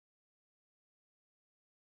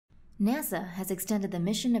NASA has extended the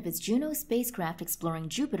mission of its Juno spacecraft exploring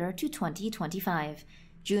Jupiter to 2025.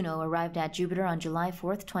 Juno arrived at Jupiter on July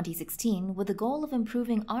 4, 2016, with the goal of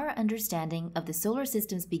improving our understanding of the solar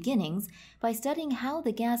system's beginnings by studying how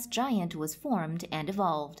the gas giant was formed and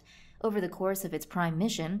evolved. Over the course of its prime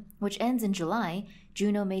mission, which ends in July,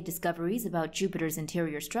 Juno made discoveries about Jupiter's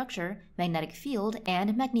interior structure, magnetic field,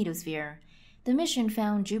 and magnetosphere. The mission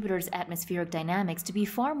found Jupiter's atmospheric dynamics to be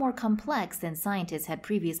far more complex than scientists had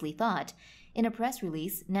previously thought. In a press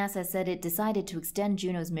release, NASA said it decided to extend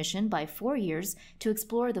Juno's mission by 4 years to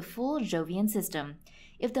explore the full Jovian system.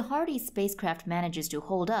 If the hardy spacecraft manages to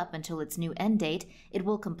hold up until its new end date, it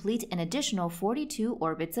will complete an additional 42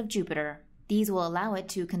 orbits of Jupiter. These will allow it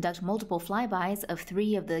to conduct multiple flybys of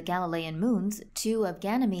 3 of the Galilean moons, 2 of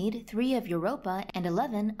Ganymede, 3 of Europa, and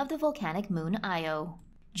 11 of the volcanic moon Io.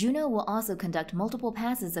 Juno will also conduct multiple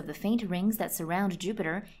passes of the faint rings that surround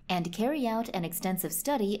Jupiter and carry out an extensive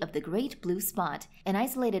study of the Great Blue Spot, an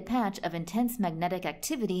isolated patch of intense magnetic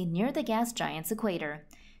activity near the gas giant's equator.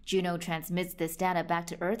 Juno transmits this data back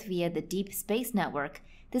to Earth via the Deep Space Network.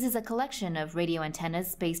 This is a collection of radio antennas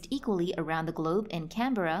spaced equally around the globe in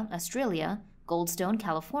Canberra, Australia, Goldstone,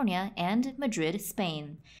 California, and Madrid,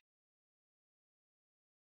 Spain.